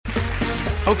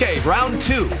Okay, round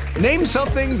 2. Name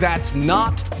something that's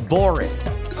not boring.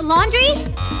 A laundry?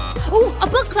 Ooh, a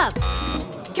book club.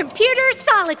 Computer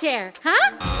solitaire,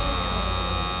 huh?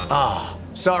 Ah,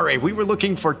 sorry, we were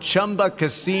looking for Chumba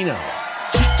Casino.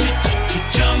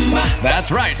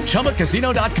 That's right,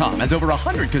 ChumbaCasino.com has over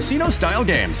 100 casino-style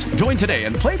games. Join today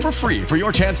and play for free for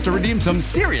your chance to redeem some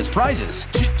serious prizes.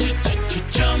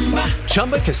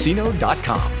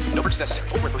 ChumbaCasino.com. No purchase necessary.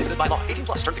 Void where prohibited by law. 18+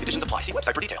 terms and conditions apply. See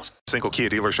website for details. Single Kia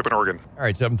dealership in Oregon. All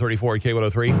right, 734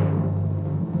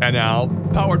 K103. And now,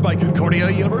 powered by Concordia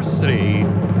University,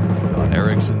 Don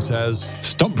Erickson says,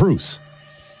 Stump Bruce.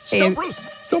 Stump Bruce.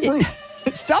 Stump Bruce.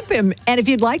 Stump him. And if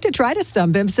you'd like to try to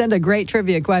stump him, send a great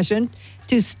trivia question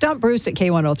to stumpbruce at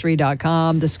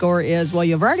K103.com. The score is, well,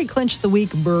 you've already clinched the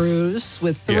week, Bruce,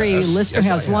 with 3. Yes. Listener Yes,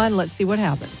 has I 1. Let's see what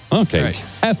happens. Okay. Right.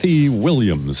 Kathy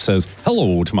Williams says,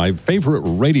 hello to my favorite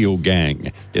radio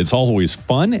gang. It's always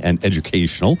fun and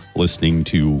educational listening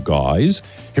to you guys.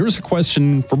 Here's a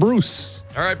question for Bruce.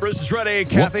 All right, Bruce is ready.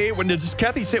 Kathy, does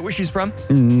Kathy say where she's from?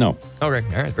 No. Okay,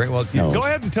 all right, very well. No. Go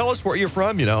ahead and tell us where you're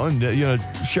from, and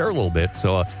share a little bit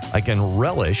so I can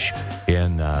relish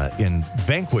in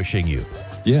vanquishing you.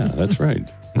 Yeah, that's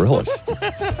right. Relish.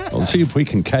 We'll see if we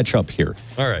can catch up here.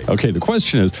 All right. Okay, the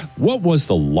question is, what was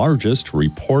the largest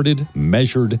reported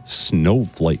measured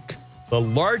snowflake? The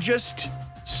largest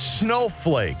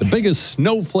snowflake. The biggest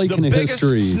snowflake in history.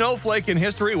 The biggest snowflake in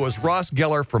history was Ross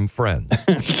Geller from Friends.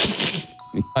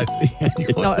 I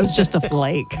think No, it was just a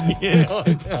flake.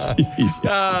 the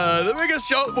biggest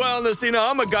show. Well,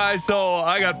 I'm a guy, so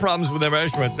I got problems with the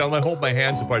measurements. I'm gonna hold my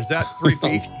hands apart. Is that 3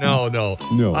 feet? No. No.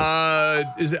 How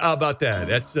about that?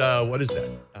 That's what is that?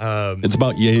 It's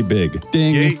about yay big.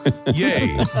 Ding. Yay.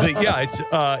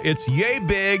 It's yay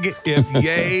big if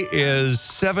yay is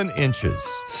 7 inches.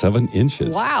 7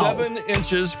 inches. Wow. 7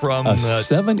 inches from A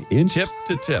 7-inch tip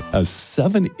to tip. A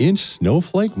 7-inch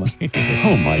snowflake?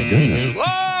 Oh my goodness.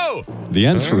 Whoa! The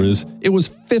answer is it was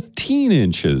 15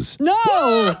 inches.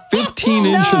 No! 15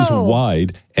 inches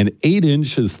wide and 8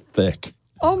 inches thick.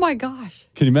 Oh, my gosh.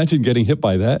 Can you imagine getting hit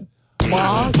by that?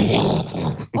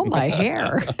 Oh, my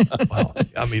hair. Well,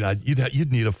 I mean,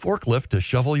 you'd need a forklift to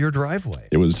shovel your driveway.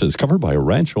 It was discovered by a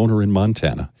ranch owner in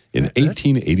Montana in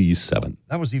 1887.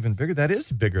 That was even bigger. That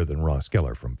is bigger than Ross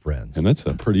Geller from Friends. And that's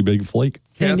a pretty big flake.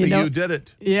 Kathy, you did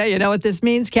it. Yeah, you know what this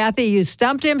means, Kathy? You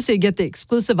stumped him, so you get the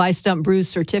exclusive I Stump Bruce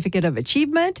Certificate of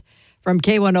Achievement from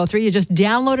K103. You just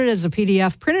download it as a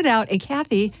PDF, print it out, and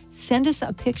Kathy, send us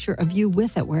a picture of you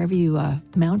with it wherever you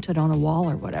mount it on a wall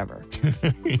or whatever.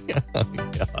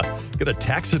 Get a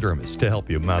taxidermist to help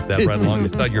you mount that right along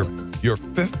beside your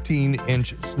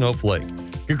 15-inch snowflake.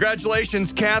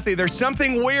 Congratulations, Kathy. There's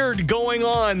something weird going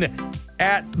on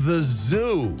at the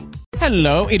zoo.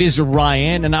 Hello, it is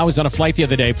Ryan, and I was on a flight the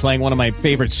other day playing one of my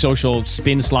favorite social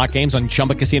spin slot games on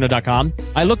ChumbaCasino.com.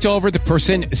 I looked over at the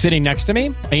person sitting next to me,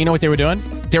 and you know what they were doing?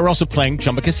 They were also playing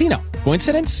Chumba Casino.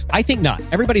 Coincidence? I think not.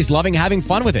 Everybody's loving having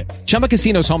fun with it. Chumba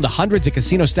Casino is home to hundreds of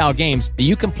casino-style games that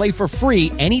you can play for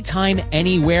free anytime,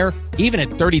 anywhere, even at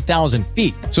 30,000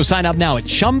 feet. So sign up now at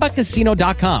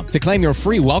ChumbaCasino.com to claim your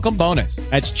free welcome bonus.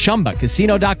 That's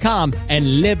ChumbaCasino.com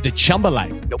and live the Chumba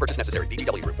life. No purchase necessary.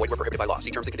 VGW Group. Void where prohibited by law.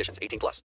 See terms and conditions. 18+.